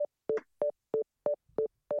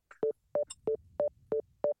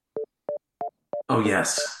Oh,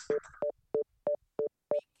 yes,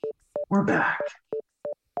 we're back.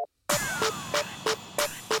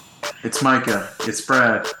 It's Micah. It's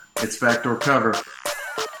Brad. It's backdoor cover.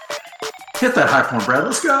 Hit that high point, Brad.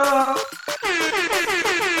 Let's go.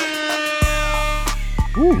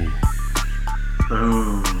 Ooh.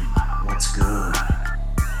 Boom. What's good?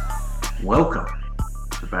 Welcome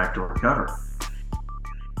to Backdoor Cover,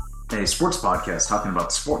 a sports podcast talking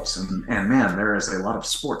about sports. And man, there is a lot of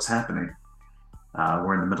sports happening.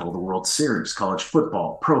 We're in the middle of the World Series, college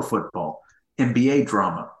football, pro football, NBA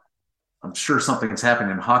drama. I'm sure something's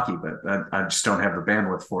happening in hockey, but I just don't have the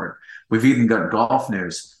bandwidth for it. We've even got golf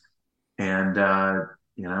news, and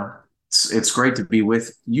it's great to be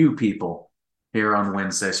with you people here on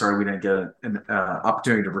Wednesday. Sorry we didn't get an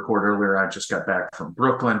opportunity to record earlier. I just got back from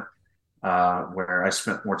Brooklyn, where I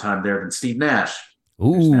spent more time there than Steve Nash,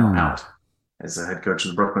 who's now Ooh. out as the head coach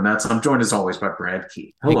of the Brooklyn Nets. I'm joined as always by Brad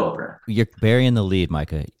Key. Hey, Hello, Brad. you're burying the lead,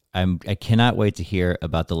 Micah. I cannot wait to hear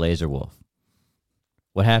about the Laser Wolf.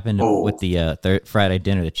 What happened with Oh, the Friday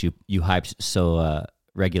dinner that you hyped so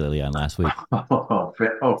regularly on last week?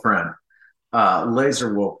 friend.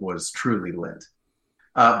 Laser Wolf was truly lit.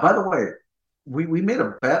 By the way, we made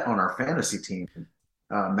a bet on our fantasy team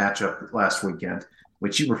matchup last weekend,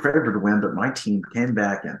 which you were favored to win, but my team came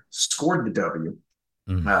back and scored the W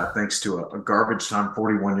Mm. thanks to a garbage time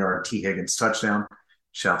 41-yard T. Higgins touchdown.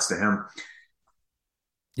 Shouts to him.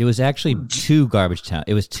 It was actually two garbage time.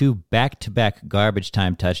 It was two back-to-back garbage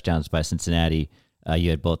time touchdowns by Cincinnati. You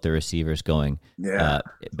had both the receivers going Yeah, I love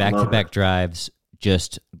it. back-to-back drives.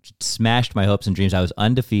 Just smashed my hopes and dreams. I was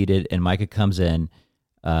undefeated, and Micah comes in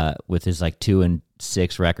with his like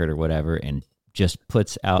 2-6 record or whatever, and just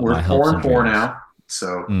puts out my We're hopes four and and four dreams. now, so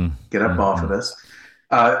Mm, get up mm, off of mm. this.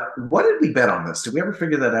 What did we bet on this? Did we ever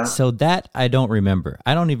figure that out? So that I don't remember.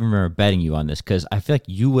 I don't even remember betting you on this because I feel like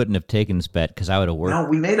you wouldn't have taken this bet because I would have worked. No,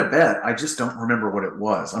 we made a bet. I just don't remember what it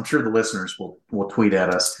was. I'm sure the listeners will tweet at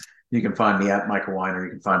us. You can find me at Michael Weiner.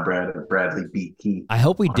 You can find Brad at Bradley B. Key I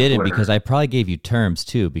hope we on didn't because Twitter. I probably gave you terms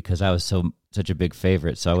too because I was such a big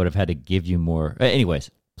favorite. So I would have had to give you more. Anyways,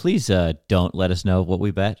 please don't let us know what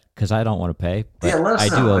we bet because I don't want to pay, Yeah, but let I us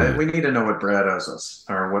do know. owe you. We need to know what Brad owes us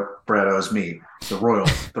or what Brad owes me. The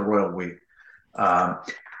royal we. Um,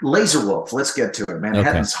 Laser Wolf. Let's get to it. Okay.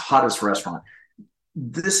 Manhattan's hottest restaurant.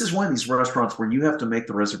 This is one of these restaurants where you have to make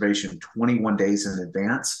the reservation 21 days in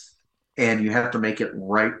advance, and you have to make it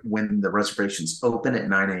right when the reservations open at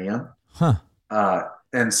 9 a.m. Huh.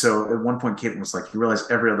 And so at one point, Caitlin was like, you realize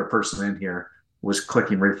every other person in here was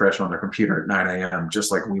clicking refresh on their computer at 9 a.m.,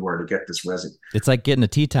 just like we were to get this resume. It's like getting a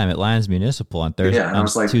tea time at Lions Municipal on Thursday Yeah. And I on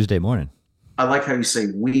was like, Tuesday morning. I like how you say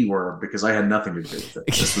we were because I had nothing to do with it.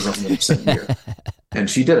 This was 100% you. And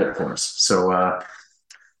she did it for us. So,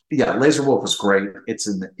 yeah, Laser Wolf was great. It's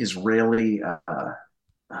an Israeli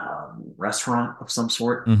restaurant of some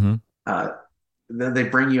sort. Mm-hmm. Uh, then they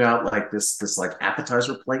bring you out like this like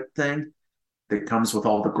appetizer plate thing that comes with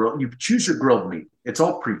all the grill. You choose your grilled meat. It's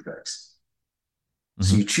all prefix. So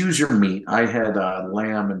Mm-hmm. you choose your meat. I had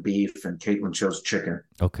lamb and beef, and Caitlin chose chicken.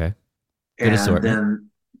 Okay. Good And assortment. then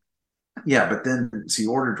yeah, but then so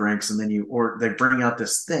you order drinks, and then they bring out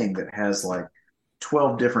this thing that has like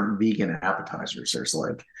 12 different vegan appetizers. There's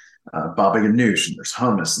like baba ganoush, and there's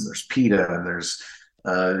hummus, and there's pita, and there's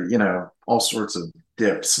all sorts of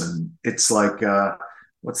dips, and it's like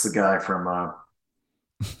what's the guy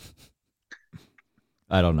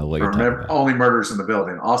I don't know what you're talking from about. Only Murders in the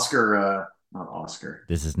Building? Oscar, not Oscar.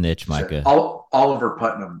 This is niche, Shit. Micah. Oliver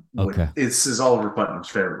Putnam Okay. this is Oliver Putnam's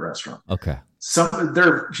favorite restaurant. Okay. There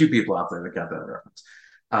are a few people out there that got that reference.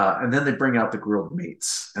 And then they bring out the grilled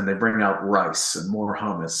meats, and they bring out rice and more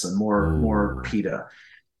hummus and more Ooh. pita.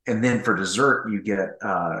 And then for dessert, you get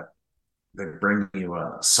they bring you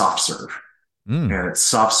a soft serve, Mm. and it's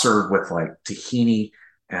soft serve with like tahini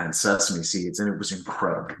and sesame seeds, and it was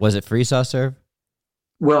incredible. Was it free sauce serve?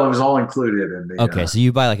 Well, it was all included in the Okay, so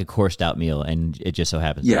you buy like a coursed out meal, and it just so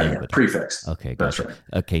happens that yeah anybody. prefix. Okay, That's gotcha. right.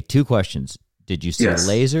 Okay, two questions. Did you see Yes.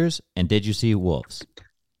 lasers and did you see wolves?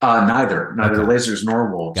 Neither Okay, lasers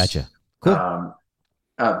nor wolves. gotcha. Cool. Um,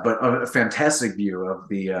 but a fantastic view of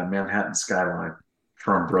the Manhattan skyline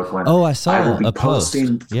from Brooklyn. Oh, I I will saw be a post.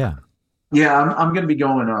 posting. Yeah. Yeah, I'm going to be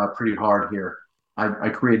going pretty hard here. I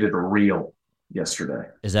created a reel yesterday.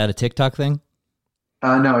 Is that a TikTok thing?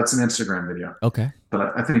 No, it's an Instagram video, Okay.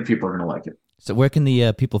 but I think people are going to like it. So where can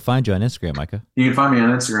the people find you on Instagram, Micah? You can find me on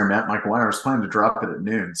Instagram at Michael Weiner. I was planning to drop it at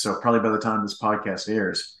noon, so probably by the time this podcast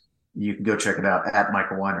airs, you can go check it out at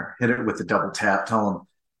Michael Weiner. Hit it with the double tap. Tell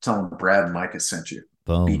them Brad and Micah sent you.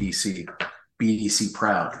 Boom. BDC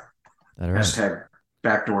proud. All right. Hashtag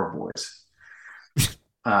backdoor boys.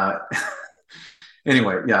 Uh,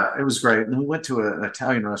 Anyway, yeah, it was great. And then we went to an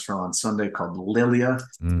Italian restaurant on Sunday called Lilia,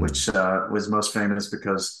 Mm. which was most famous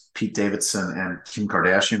because Pete Davidson and Kim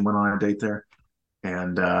Kardashian went on a date there,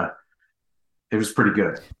 and it was pretty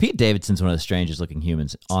good. Pete Davidson's one of the strangest looking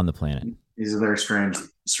humans on the planet. He's a very strange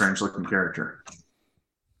looking character,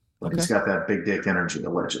 but Okay. he's got that big dick energy,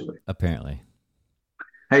 allegedly. Apparently.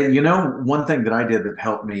 Hey, one thing that I did that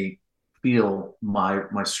helped me feel my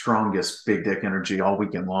strongest big dick energy all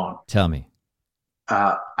weekend long. Tell me.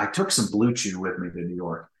 I took some Blue Chew with me to New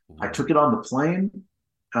York. I took it on the plane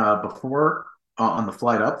before on the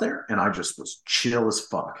flight up there, and I just was chill as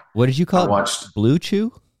fuck. What did you I call it? watched. Blue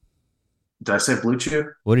Chew? Did I say Blue Chew?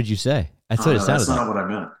 What did you say? That's Oh what it no, sounded that's like. not what I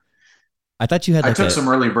meant. I thought you had I like took some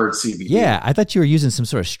early bird CBD. Yeah, I thought you were using some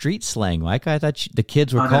sort of street slang, Mike. I thought the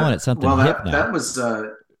kids were Oh, calling no. it something Well, hip that now. that was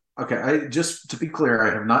okay. I just to be clear,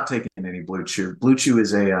 I have not taken any Blue Chew. Blue Chew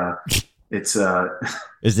is a it's a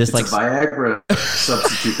Is this it's like a Viagra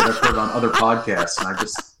substitute that I've heard on other podcasts, and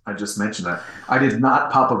I just mentioned that. I did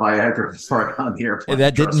not pop a Viagra before I got on the airplane.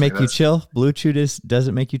 that didn't Trust me, make you chill? Blue Chew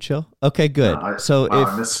doesn't make you chill? Okay, good. No, So wow, if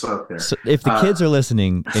I misspoke there. So if the kids are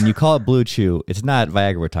listening and you call it Blue Chew, it's not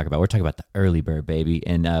Viagra we're talking about. We're talking about the early bird, baby.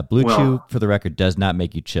 And Blue Well- Chew, for the record, does not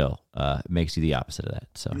make you chill. It makes you the opposite of that.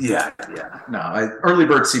 So Yeah. No,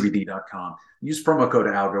 earlybirdcbd.com. Use promo code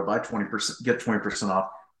ALGO, buy 20%, get 20% off.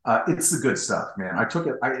 It's the good stuff, man. I took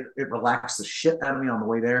it. It relaxed the shit out of me on the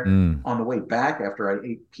way there. Mm. On the way back, after I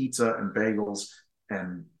ate pizza and bagels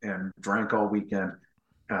and drank all weekend,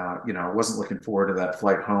 I wasn't looking forward to that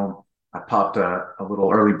flight home. I popped a little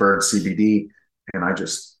early bird CBD, and I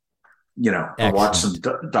just, I watched some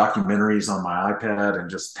documentaries on my iPad and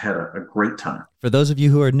just had a great time. For those of you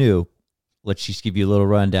who are new, let's just give you a little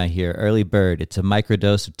rundown here. Early Bird, it's a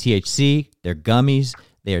microdose of THC. They're gummies.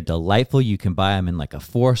 They are delightful. You can buy them in like a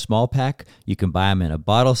 4 small pack. You can buy them in a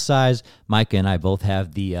bottle size. Micah and I both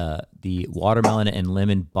have the watermelon and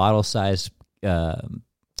lemon bottle size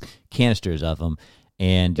canisters of them.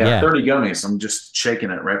 And yeah, 30 gummies. I'm just shaking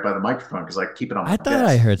it right by the microphone because I keep it on my I thought desk.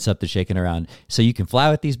 I heard something shaking around. So you can fly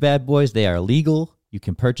with these bad boys. They are legal. You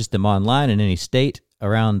can purchase them online in any state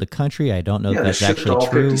around the country. I don't know if they that's ship to actually all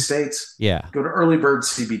true. 50 states. Yeah. Go to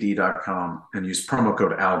earlybirdcbd.com and use promo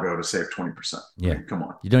code ALGO to save 20%. Yeah. Okay, come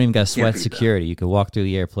on. You don't even got to sweat beat that. security. You can walk through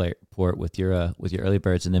the airport with your early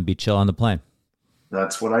birds and then be chill on the plane.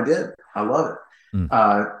 That's what I did. I love it.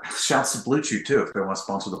 Shouts to Blue Chew, too, if they want to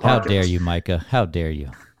sponsor the podcast. How dare you, Micah? How dare you?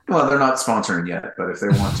 Well, they're not sponsoring yet, but if they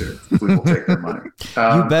want to, we will take their money.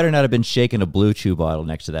 You better not have been shaking a Blue Chew bottle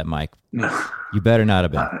next to that mic. No, You better not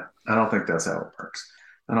have been. I don't think that's how it works.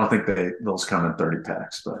 I don't think those come in 30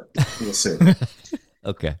 packs, but we'll see.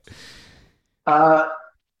 Okay.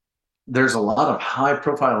 There's a lot of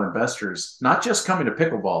high-profile investors, not just coming to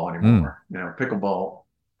pickleball anymore. Pickleball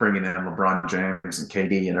bringing in LeBron James and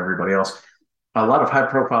KD and everybody else. A lot of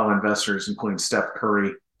high-profile investors, including Steph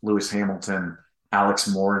Curry, Lewis Hamilton, Alex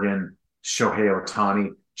Morgan, Shohei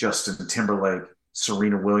Ohtani, Justin Timberlake,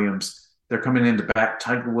 Serena Williams. They're coming in to back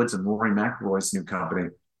Tiger Woods and Rory McIlroy's new company,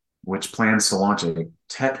 which plans to launch a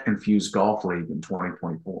tech-infused golf league in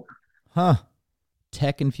 2024. Huh.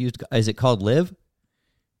 Tech infused. Is it called Live?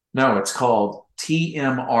 No, it's called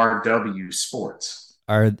TMRW Sports.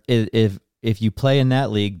 If you play in that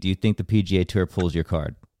league, do you think the PGA Tour pulls your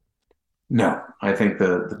card? No, I think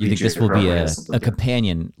the You think PGA this will be probably a has something to-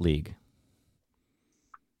 companion league?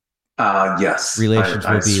 Yes. Relations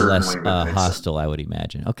I will be less certainly would think so. hostile, I would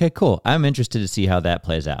imagine. Okay, cool. I'm interested to see how that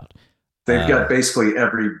plays out. They've got basically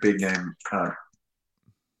every big name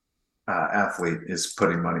athlete is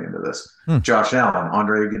putting money into this. Josh Allen,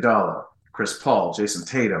 Andre Iguodala, Chris Paul, Jason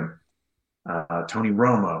Tatum, Tony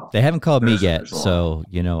Romo. They haven't called me There's yet, a lot. so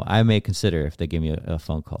I may consider if they give me a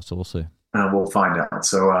phone call. So we'll see. We'll find out.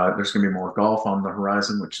 So there's going to be more golf on the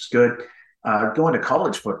horizon, which is good. Going to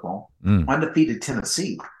college football, undefeated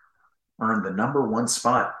Tennessee earned the number 1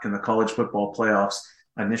 spot in the college football playoffs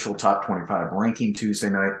initial top 25 ranking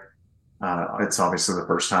Tuesday night. It's obviously the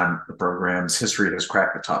first time the program's history has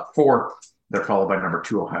cracked the top 4. They're followed by number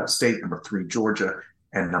 2 Ohio State, number 3 Georgia,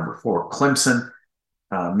 and number 4 Clemson.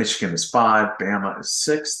 Michigan is 5, Bama is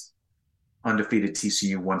 6th. Undefeated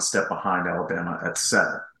TCU 1 step behind Alabama at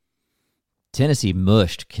 7. Tennessee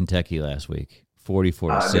mushed Kentucky last week,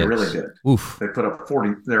 44-6. They really did. Oof. They put up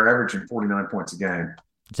 40. They're averaging 49 points a game.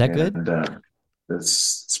 Is that good? And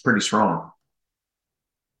it's pretty strong.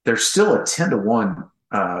 They're still a 10-1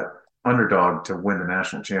 underdog to win the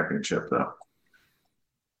national championship, though.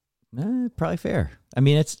 Probably fair. I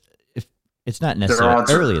mean, it's not necessarily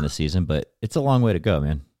odds early are- in the season, but it's a long way to go,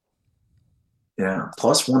 man. Yeah,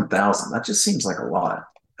 plus 1,000. That just seems like a lot.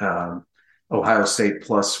 Ohio State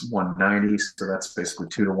plus 190, so that's basically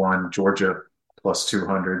 2-1. Georgia plus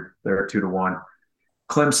 200, they're 2-1.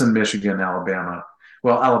 Clemson, Michigan, Alabama.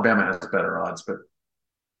 Well, Alabama has better odds, but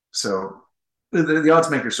so the odds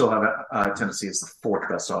makers still have Tennessee as the fourth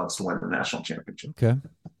best odds to win the national championship. Okay.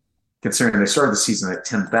 Considering they started the season at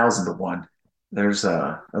 10,000 to 1,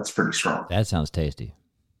 that's pretty strong. That sounds tasty.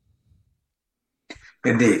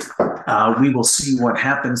 Indeed. We will see what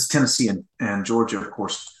happens. Tennessee and Georgia, of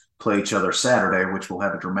course, play each other Saturday, which will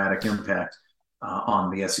have a dramatic impact on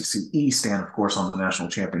the SEC East and, of course, on the national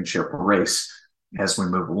championship race as we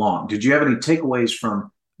move along. Did you have any takeaways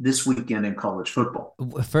from this weekend in college football?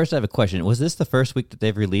 First, I have a question. Was this the first week that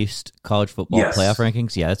they've released college football playoff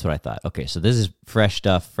rankings? Yeah, that's what I thought. Okay, so this is fresh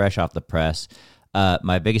stuff, fresh off the press.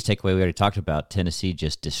 My biggest takeaway, we already talked about Tennessee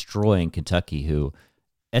just destroying Kentucky, who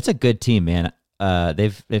it's a good team, man.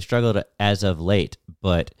 They've struggled as of late,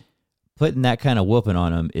 but putting that kind of whooping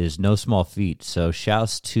on them is no small feat. So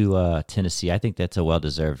shouts to Tennessee. I think that's a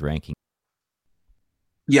well-deserved ranking.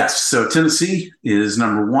 Yes, so Tennessee is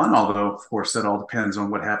number one, although, of course, that all depends on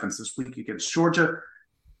what happens this week against Georgia.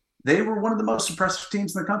 They were one of the most impressive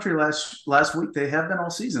teams in the country last week. They have been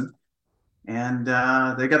all season. And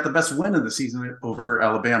they got the best win of the season over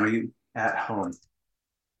Alabama at home.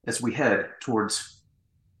 As we head towards,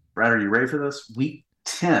 Brad, are you ready for this? Week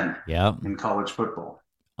 10 in college football.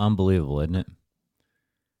 Unbelievable, isn't it?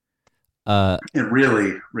 It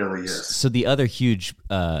really, really is. So the other huge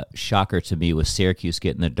shocker to me was Syracuse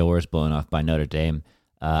getting the doors blown off by Notre Dame.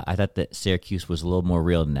 I thought that Syracuse was a little more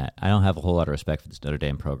real than that. I don't have a whole lot of respect for this Notre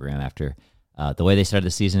Dame program after the way they started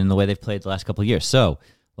the season and the way they've played the last couple of years. So,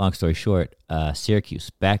 long story short, Syracuse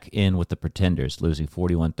back in with the Pretenders, losing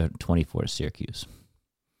 41-24 to Syracuse.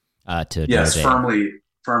 To yes, Notre Dame.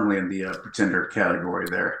 firmly in the pretender category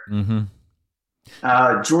there.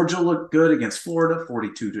 Mm-hmm. Georgia looked good against Florida,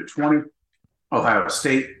 42-20. Ohio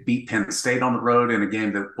State beat Penn State on the road in a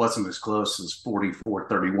game that wasn't as close as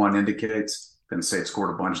 44-31 indicates. Penn State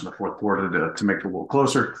scored a bunch in the fourth quarter to make it a little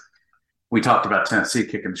closer. We talked about Tennessee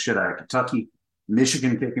kicking the shit out of Kentucky,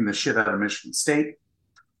 Michigan kicking the shit out of Michigan State.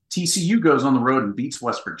 TCU goes on the road and beats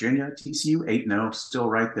West Virginia. TCU 8-0, still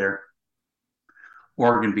right there.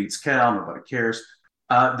 Oregon beats Cal, nobody cares.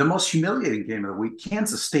 The most humiliating game of the week,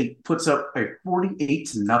 Kansas State puts up a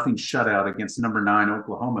 48-0 shutout against number 9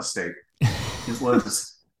 Oklahoma State. It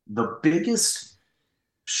was the biggest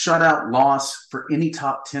shutout loss for any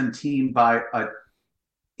top 10 team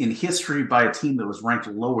in history by a team that was ranked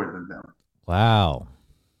lower than them. Wow.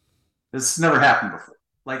 This never happened before.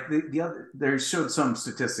 Like they showed some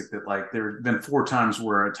statistic that like there had been 4 times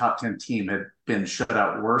where a top 10 team had been shut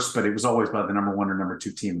out worse, but it was always by the number 1 or number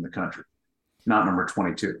 2 team in the country, not number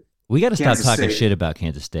 22. We got to stop talking shit about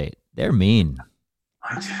Kansas State. They're mean.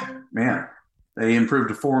 Man, they improved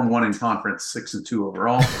to 4-1 in conference, 6-2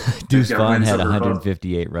 overall. Deuce Vaughn had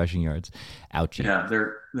 158 rushing yards. Ouchie. Yeah,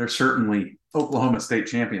 they're certainly Oklahoma State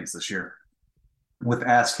champions this year, with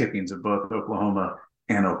ass kickings of both Oklahoma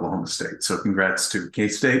and Oklahoma State. So congrats to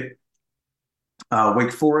K-State.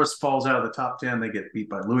 Wake Forest falls out of the top 10. They get beat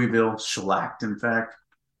by Louisville, shellacked, in fact.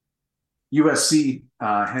 USC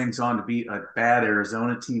hangs on to beat a bad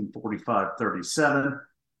Arizona team 45-37.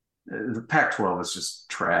 The Pac-12 is just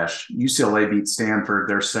trash. UCLA beat Stanford.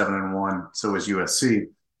 They're 7-1. So is USC.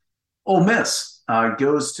 Ole Miss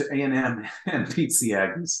goes to A&M and beats the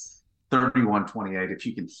Aggies 31-28. If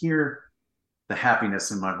you can hear the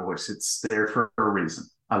happiness in my voice, it's there for a reason.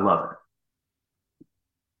 I love it.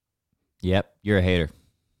 Yep, you're a hater.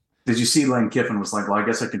 Did you see Lane Kiffin was like, well, I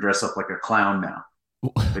guess I can dress up like a clown now.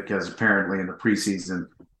 Because apparently in the preseason,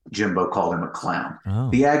 Jimbo called him a clown. Oh.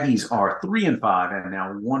 The Aggies are 3-5 and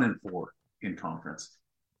now 1-4 in conference.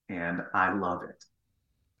 And I love it.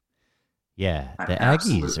 Yeah, the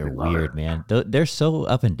Aggies are weird, man. They're so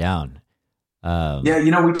up and down.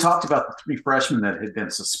 Yeah, we talked about the 3 freshmen that had been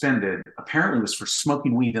suspended. Apparently it was for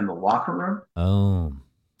smoking weed in the locker room. Oh,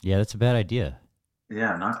 yeah, that's a bad idea.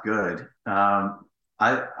 Yeah, not good. I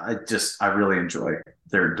really enjoy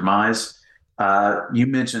their demise. You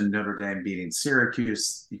mentioned Notre Dame beating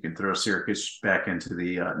Syracuse. You can throw Syracuse back into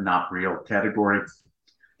the not real category.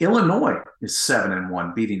 Illinois is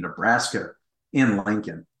 7-1, beating Nebraska in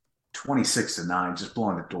Lincoln 26-9, just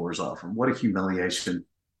blowing the doors off them. What a humiliation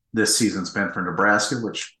this season's been for Nebraska,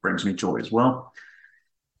 which brings me joy as well.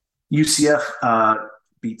 UCF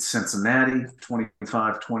beats Cincinnati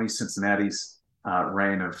 25-20. Cincinnati's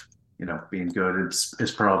reign of being good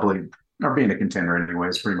is probably, or being a contender anyway,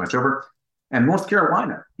 is pretty much over. And North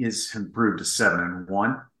Carolina is improved to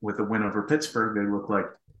 7-1 with a win over Pittsburgh. They look like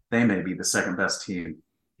they may be the second best team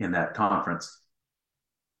in that conference.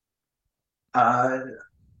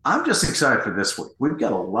 I'm just excited for this week. We've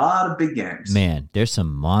got a lot of big games. Man, there's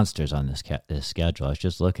some monsters on this schedule. I was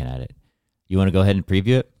just looking at it. You want to go ahead and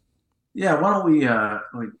preview it? Yeah, why don't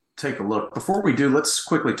we take a look? Before we do, let's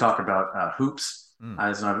quickly talk about hoops. Mm.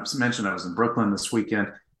 As I mentioned, I was in Brooklyn this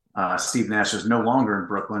weekend. Steve Nash is no longer in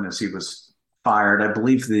Brooklyn as he was fired. I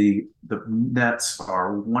believe the Nets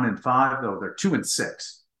are 1-5, though they're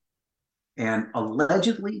 2-6, and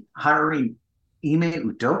allegedly hiring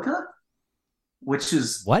Ime Udoka, which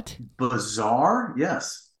is What? bizarre.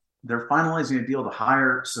 Yes, they're finalizing a deal to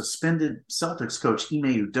hire suspended Celtics coach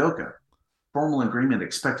Ime Udoka. Formal agreement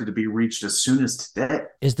expected to be reached as soon as today.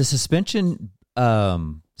 Is the suspension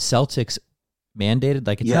Celtics mandated?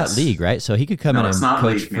 Like, it's Yes. not league, right? So he could come No, in it's and not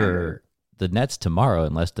coach league for the Nets tomorrow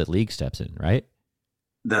unless the league steps in, right?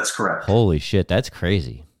 That's correct. Holy shit, that's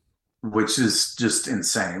crazy. Which is just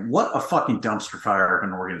insane. What a fucking dumpster fire of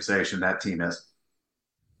an organization that team is.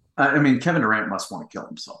 I mean, Kevin Durant must want to kill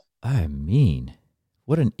himself. I mean,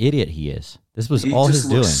 what an idiot he is. This was He all just his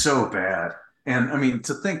doing. looks so bad. And I mean,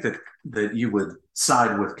 to think that you would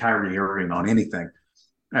side with Kyrie Irving on anything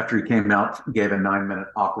after he came out, gave a 9-minute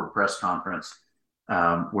awkward press conference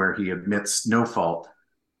where he admits no fault.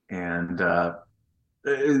 And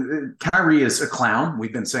Kyrie is a clown.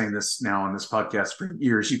 We've been saying this now on this podcast for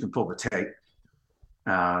years. You can pull the tape.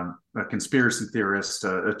 A conspiracy theorist,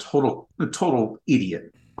 a total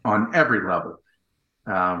idiot on every level.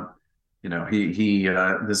 He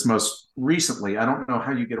this most recently, I don't know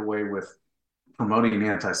how you get away with promoting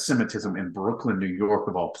anti-Semitism in Brooklyn, New York,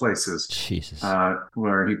 of all places, Jesus.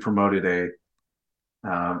 where he promoted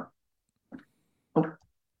I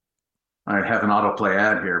have an autoplay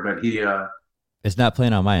ad here, but It's not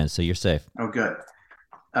playing on my end, so you're safe. oh, good.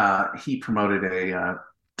 He promoted a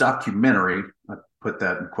documentary, I put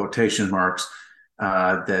that in quotation marks,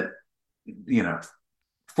 that,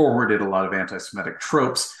 forwarded a lot of anti-Semitic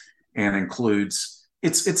tropes and includes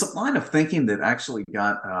it's a line of thinking that actually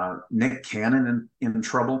got Nick Cannon in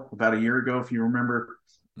trouble about a year ago, if you remember.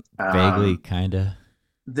 Vaguely, kind of.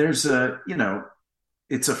 There's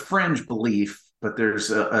it's a fringe belief, but there's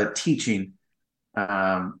a teaching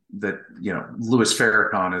that Louis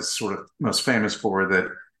Farrakhan is sort of most famous for,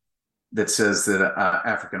 that says that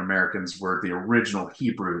African Americans were the original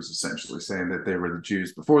Hebrews, essentially saying that they were the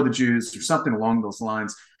Jews before the Jews, or something along those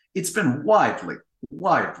lines. It's been widely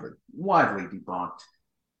debunked.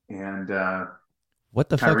 And what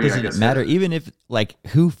the Kyrie, fuck does it matter? Even if, like,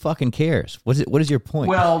 who fucking cares? What is your point?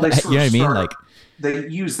 Well, they you know what I mean? Like, they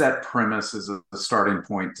use that premise as a starting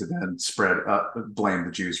point to then blame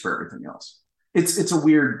the Jews for everything else. It's a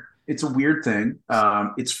weird thing.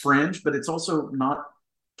 It's fringe, but it's also not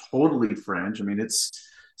totally fringe. I mean, it's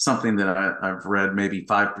something that I've read maybe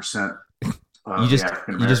 5%. You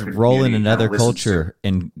just roll in another culture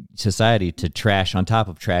in society to trash on top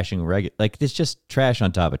of trashing like, it's just trash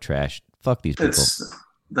on top of trash. Fuck these people.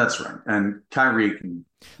 That's right. And Kyrie can,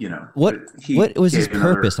 what was his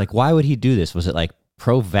purpose? Like, why would he do this? Was it like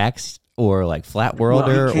pro-vax or like flat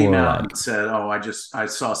worlder? He came or out like... and said, "Oh, I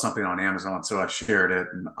saw something on Amazon, so I shared it,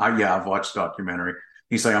 and I've watched the documentary."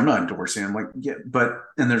 He's like, "I'm not endorsing." I'm like, "Yeah,"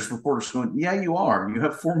 and there's reporters going, "Yeah, you are. You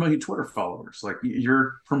have 4 million Twitter followers. Like,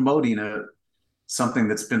 you're promoting something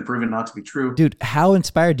that's been proven not to be true." Dude, how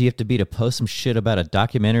inspired do you have to be to post some shit about a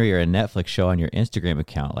documentary or a Netflix show on your Instagram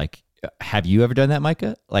account? Like, have you ever done that,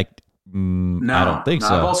 Micah? Like, no, I don't think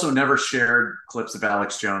so. I've also never shared clips of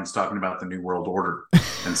Alex Jones talking about the New World Order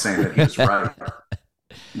and saying that he was right,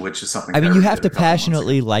 which is something. I mean, you have to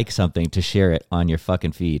passionately like something to share it on your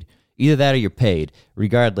fucking feed. Either that or you're paid.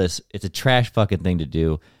 Regardless, it's a trash fucking thing to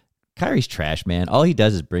do. Kyrie's trash, man. All he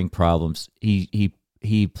does is bring problems. He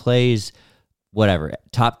plays whatever,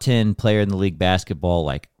 top 10 player in the league basketball,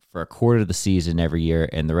 like, for a quarter of the season every year,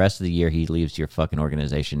 and the rest of the year he leaves your fucking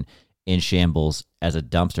organization in shambles as a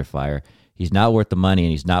dumpster fire. He's not worth the money, and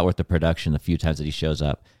he's not worth the production the few times that he shows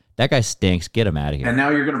up. That guy stinks. Get him out of here. And now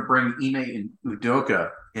you're going to bring Ime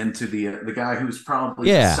Udoka into the guy who's probably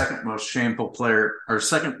the second most shameful player, or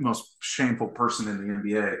second most shameful person in the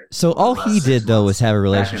NBA. So all he did, though, was have a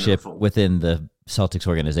relationship within the Celtics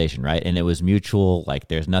organization, right? And it was mutual. Like,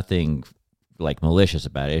 there's nothing like malicious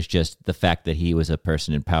about it. It's just the fact that he was a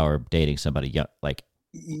person in power dating somebody young, like.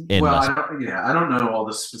 I don't know all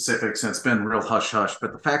the specifics, and it's been real hush hush.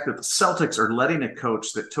 But the fact that the Celtics are letting a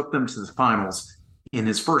coach that took them to the finals in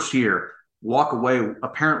his first year walk away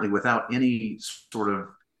apparently without any sort of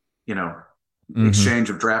exchange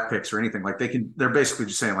of draft picks or anything, like they're basically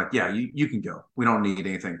just saying, like, yeah, you can go. We don't need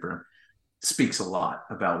anything for him. Speaks a lot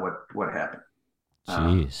about what happened.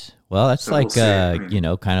 Jeez. Well, that's so like,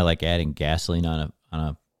 we'll kind of like adding gasoline on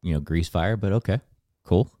a grease fire, but okay,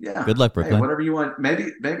 Cool. Yeah. Good luck, Hey, Brooklyn. whatever you want.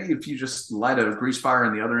 Maybe if you just light a grease fire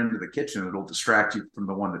in the other end of the kitchen, it'll distract you from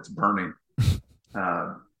the one that's burning.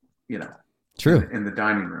 Uh, you know, True. in the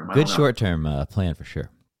dining room. I Good don't know. short-term plan for sure.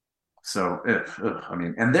 So, I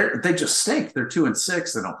mean, and they just stink. They're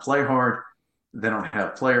 2-6. They don't play hard. They don't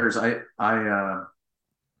have players. I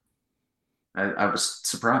was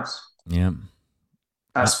surprised. Yeah.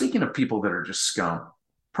 Speaking of people that are just scum,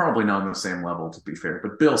 probably not on the same level, to be fair,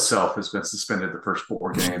 but Bill Self has been suspended the first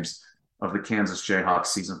 4 games of the Kansas Jayhawks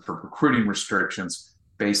season for recruiting restrictions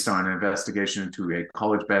based on an investigation into a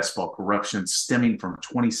college basketball corruption stemming from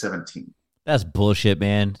 2017. That's bullshit,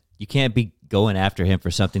 man. You can't be going after him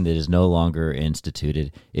for something that is no longer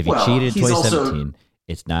instituted. If he cheated in 2017,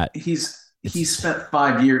 it's not. He spent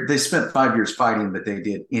 5 years. They spent 5 years fighting that they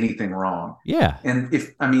did anything wrong. Yeah. And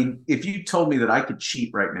if you told me that I could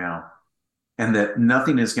cheat right now and that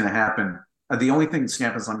nothing is going to happen, the only thing that's going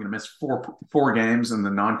to happen is I'm going to miss four games in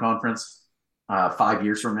the non-conference 5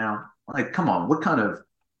 years from now. Like, come on, what kind of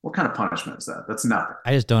punishment is that? That's nothing.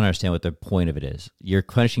 I just don't understand what the point of it is. You're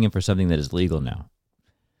punishing him for something that is legal now.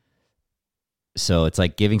 So it's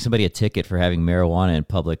like giving somebody a ticket for having marijuana in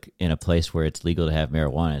public in a place where it's legal to have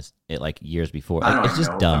marijuana. Like years before. It's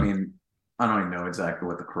just dumb. I mean, I don't even know exactly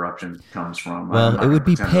what the corruption comes from. Well, it would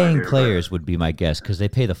be paying players would be my guess because they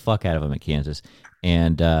pay the fuck out of them at Kansas.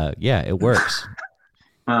 And yeah, it works.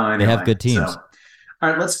 Anyway, they have good teams. So, all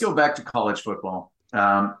right, let's go back to college football.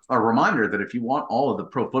 A reminder that if you want all of the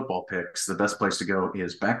pro football picks, the best place to go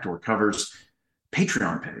is Backdoor Cover's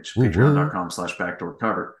Patreon page,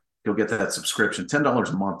 patreon.com/backdoorcover. You'll get that subscription, $10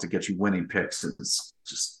 a month to get you winning picks. It's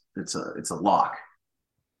a lock.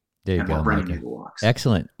 There you go. Bringing you the locks.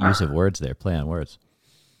 Excellent use of words there. Play on words.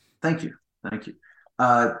 Thank you.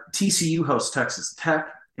 TCU hosts Texas Tech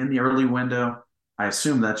in the early window. I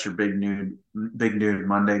assume that's your big noon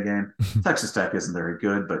Monday game. Texas Tech isn't very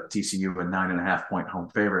good, but TCU a 9.5-point home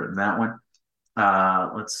favorite in that one.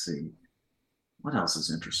 Let's see. What else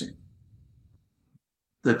is interesting?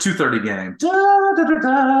 The 2:30 game.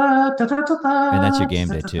 And that's your game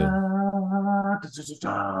day too.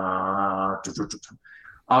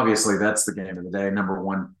 Obviously, that's the game of the day. Number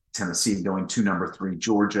 1, Tennessee going to number 3,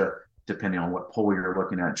 Georgia, depending on what poll you're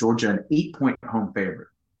looking at. Georgia, an 8-point home favorite.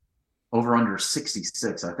 Over under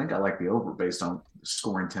 66. I think I like the over based on the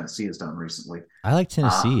scoring Tennessee has done recently. I like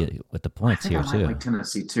Tennessee with the points here too. I like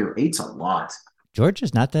Tennessee too. 8's a lot.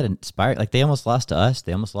 Georgia's not that inspired. Like they almost lost to us.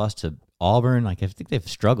 They almost lost to Auburn. Like I think they've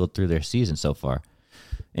struggled through their season so far.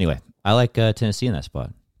 Anyway, I like Tennessee in that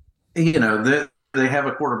spot. You know, they have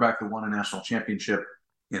a quarterback that won a national championship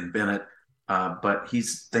in Bennett, but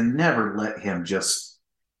they never let him just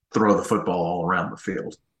throw the football all around the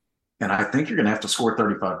field. And I think you're going to have to score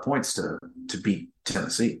 35 points to beat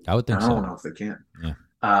Tennessee. I would think so. I don't know if they can. Yeah.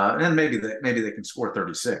 And maybe they can score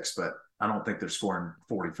 36, but I don't think they're scoring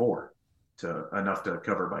 44 enough to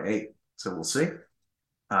cover by 8. So we'll see.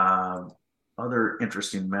 Other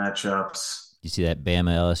interesting matchups. You see that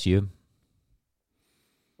Bama LSU?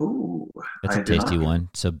 Ooh, that's a tasty one.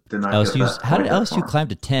 So LSU, how did LSU climb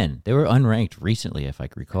to 10? They were unranked recently, if I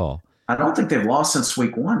can recall. I don't think they've lost since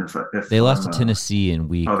week 1. If they lost to Tennessee in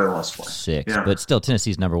week 6, yeah. But still,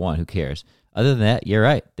 Tennessee's number 1. Who cares? Other than that, you're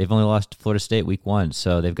right. They've only lost to Florida State week 1,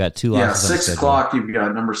 so they've got 2 losses. Yeah, 6 o'clock. You've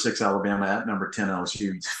got number 6 Alabama at number 10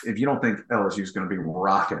 LSU. If you don't think LSU is going to be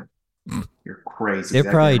rocking, you're crazy.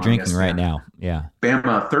 They're probably drinking right now. Yeah,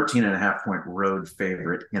 Bama 13.5-point road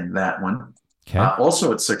favorite in that one. Okay.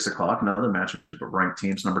 Also at 6 o'clock, another matchup of ranked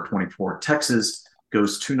teams. Number 24, Texas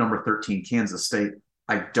goes to number 13, Kansas State.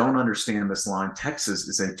 I don't understand this line. Texas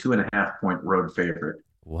is a 2.5-point road favorite.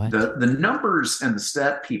 What? The numbers and the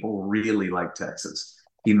stat people really like Texas,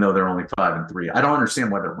 even though they're only 5-3. I don't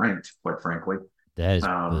understand why they're ranked, quite frankly. That is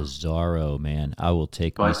bizarro, man. I will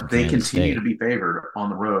take. But they continue to be favored on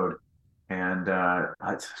the road, and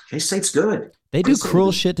K-State's good. They do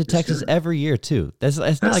cruel shit to Texas every year too. That's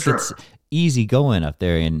not like true. It's easy going up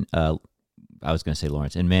there in. I was going to say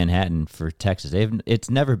Lawrence in Manhattan for Texas.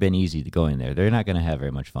 It's never been easy to go in there. They're not going to have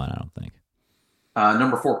very much fun, I don't think.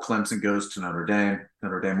 Number 4, Clemson goes to Notre Dame.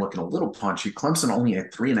 Notre Dame looking a little punchy. Clemson only a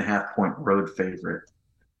 3.5-point road favorite.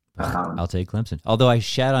 I'll take Clemson. Although I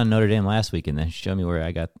shat on Notre Dame last week, and then show me where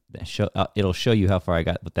I got. It'll show you how far I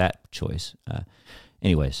got with that choice.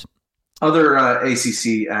 Anyways. Other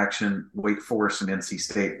ACC action, Wake Forest and NC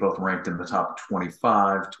State both ranked in the top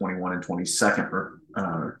 25, 21, and 22nd.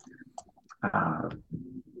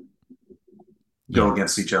 Go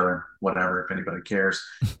against each other, whatever, if anybody cares.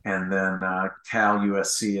 And then Cal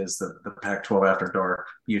USC is the Pac-12 after dark.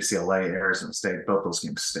 UCLA, Arizona State, both those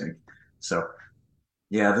games stink. So,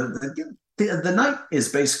 yeah, The night is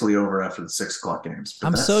basically over after the 6 o'clock games.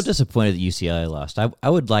 I'm so disappointed that UCLA lost. I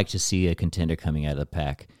would like to see a contender coming out of the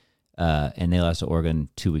pack, and they lost to Oregon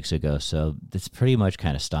 2 weeks ago, so it's pretty much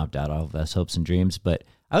kind of stomped out all of us hopes and dreams. But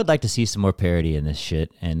I would like to see some more parity in this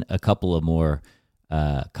shit and a couple of more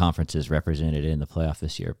conferences represented in the playoff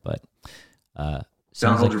this year. But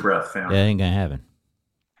don't hold your breath, fam. That ain't gonna happen.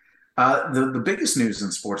 The biggest news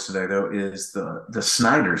in sports today, though, is the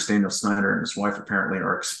Snyders, Daniel Snyder and his wife, apparently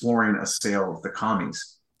are exploring a sale of the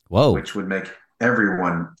commies. Whoa! Which would make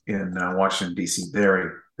everyone in Washington, D.C. very,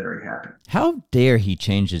 very happy. How dare he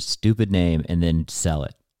change his stupid name and then sell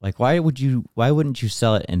it? Like, why wouldn't you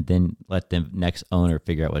sell it and then let the next owner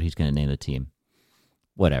figure out what he's going to name the team?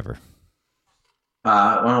 Whatever.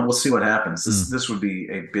 Well, we'll see what happens. This would be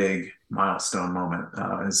a big milestone moment,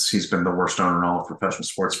 as he's been the worst owner in all of professional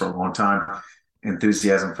sports for a long time.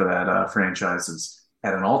 Enthusiasm for that franchise is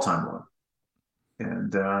at an all-time low.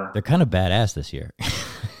 And they're kind of badass this year.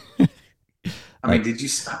 I mean,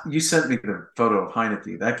 you sent me the photo of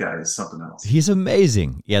Heineke? That guy is something else. He's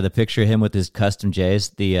amazing. Yeah, the picture of him with his custom J's,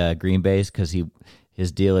 the Green Bay's, because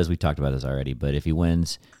his deal is, we talked about this already, but if he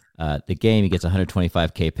wins the game, he gets a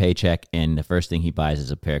 $125K paycheck, and the first thing he buys is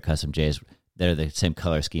a pair of custom J's that are the same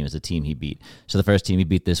color scheme as the team he beat. So the first team he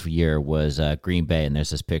beat this year was Green Bay, and there's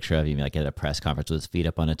this picture of him like at a press conference with his feet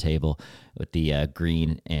up on a table with the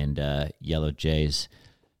green and yellow J's.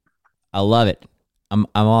 I love it. I'm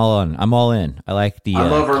all on. I'm all in. I like the. I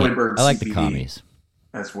love early bird. I like CBD the commies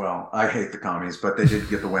as well. I hate the commies, but they did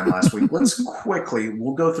get the win last week.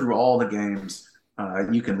 We'll go through all the games.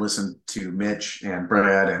 You can listen to Mitch and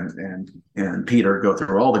Brad and Peter go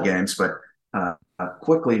through all the games, but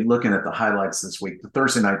quickly looking at the highlights this week. The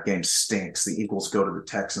Thursday night game stinks. The Eagles go to the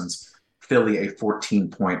Texans. Philly, a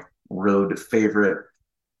 14-point road favorite.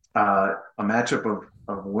 A matchup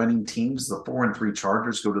of winning teams. The 4-3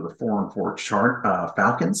 Chargers go to the 4-4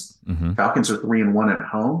 Falcons. Mm-hmm. Falcons are 3-1 at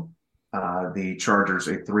home. The Chargers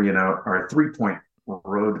a 3-0 or a 3-point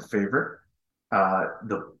road favorite.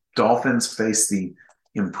 The Dolphins face the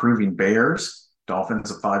improving Bears.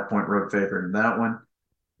 Dolphins a 5-point road favorite in that one.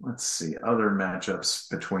 Let's see other matchups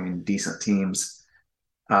between decent teams.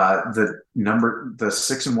 The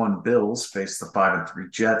 6-1 Bills face the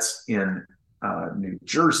 5-3 Jets in New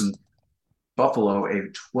Jersey. Buffalo, a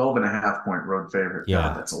 12.5-point road favorite. Yeah,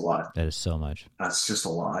 God, that's a lot. That is so much. That's just a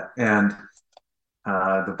lot. And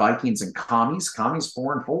the Vikings and Commies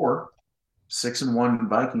 4-4, 6-1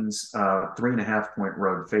 Vikings, 3.5-point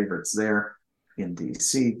road favorites there in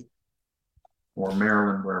DC or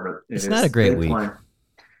Maryland, wherever it is. It's not a great week.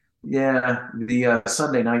 Yeah, the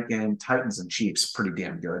Sunday night game, Titans and Chiefs, pretty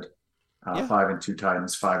damn good. 5-2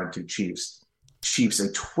 Titans, 5-2 Chiefs. Chiefs a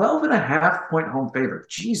 12.5-point home favorite.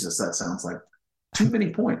 Jesus, that sounds like too many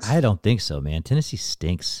points. I don't think so, man. Tennessee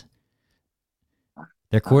stinks.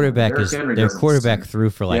 Their quarterback threw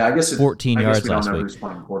for like 14 yards last week. Who's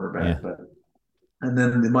playing quarterback, but and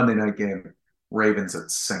then the Monday night game, Ravens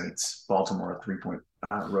at Saints. Baltimore a 3-point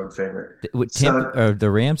road favorite.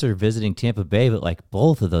 The Rams are visiting Tampa Bay, but like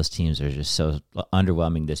both of those teams are just so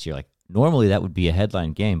underwhelming this year. Like normally that would be a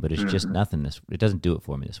headline game, but it's just nothing. It doesn't do it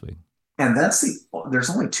for me this week. And there's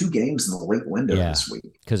only 2 games in the late window this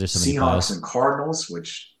week. Because there's so many Seahawks and Cardinals,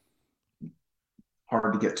 which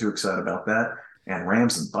hard to get too excited about that. And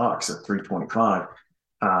Rams and Bucks at 3:25.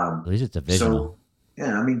 At least it's divisional. So,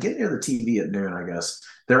 I mean, get near the TV at noon, I guess.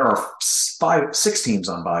 There are 6 teams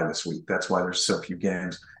on bye this week. That's why there's so few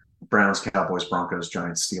games. Browns, Cowboys, Broncos,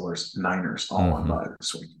 Giants, Steelers, Niners, all on bye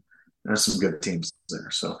this week. There's some good teams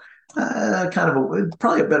there. So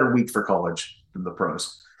probably a better week for college than the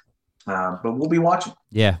pros. But we'll be watching.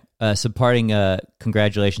 Yeah. Some parting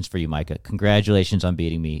congratulations for you, Micah. Congratulations on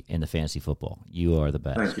beating me in the fantasy football. You are the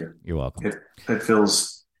best. Thank you. You're welcome. It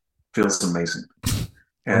feels amazing.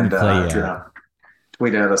 And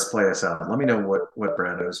tweet at us, play us out. Let me know what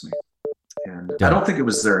Brad owes me. And I don't think it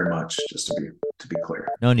was very much, just to be clear.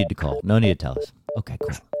 No need to call. No need to tell us. Okay,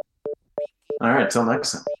 cool. All right. Till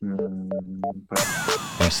next time. Bye.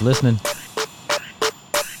 Thanks for listening.